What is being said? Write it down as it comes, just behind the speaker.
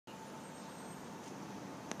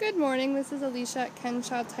Good morning, this is Alicia at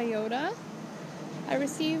Kenshaw Toyota. I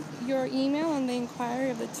received your email on the inquiry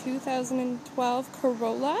of the 2012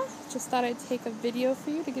 Corolla. Just thought I'd take a video for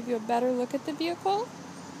you to give you a better look at the vehicle.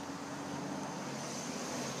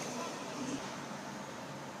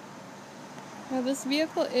 Now this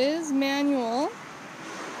vehicle is manual.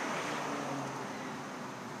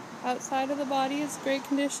 Outside of the body is great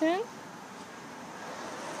condition.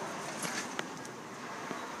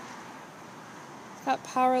 It's got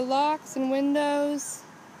power locks and windows.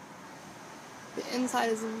 The inside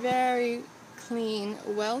is very clean,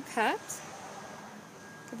 well kept.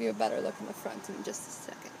 Give you a better look in the front in just a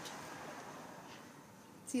second.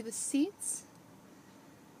 See the seats?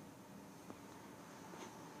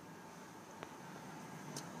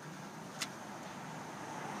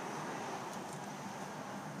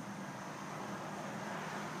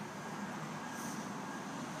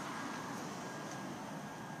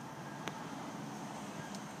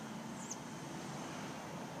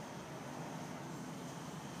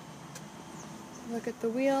 Look at the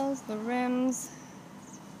wheels, the rims.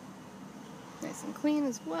 Nice and clean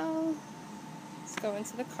as well. Let's go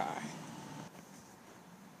into the car.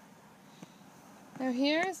 Now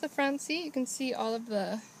here's the front seat. You can see all of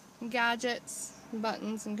the gadgets,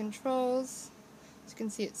 buttons, and controls. As you can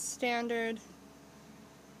see, it's standard.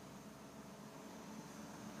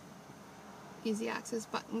 Easy access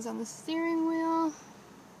buttons on the steering wheel.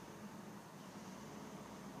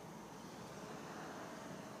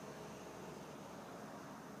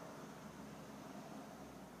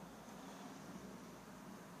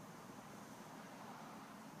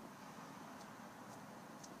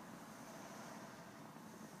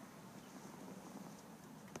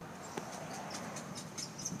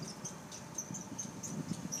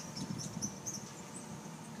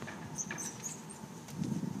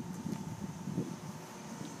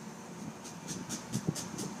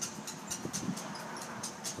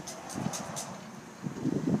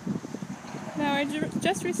 Now I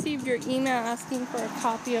just received your email asking for a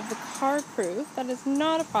copy of the car proof. That is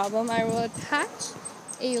not a problem. I will attach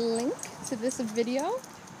a link to this video,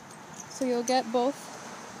 so you'll get both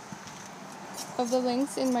of the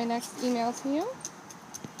links in my next email to you.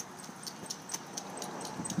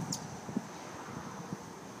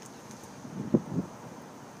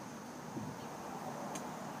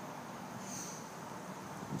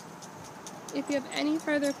 If you have any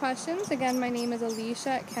further questions, again, my name is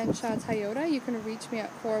Alicia at Kenshaw Toyota. You can reach me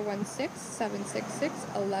at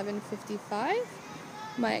 416-766-1155.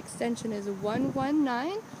 My extension is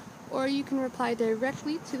 119, or you can reply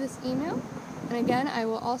directly to this email. And again, I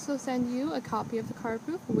will also send you a copy of the car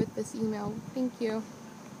proof with this email. Thank you.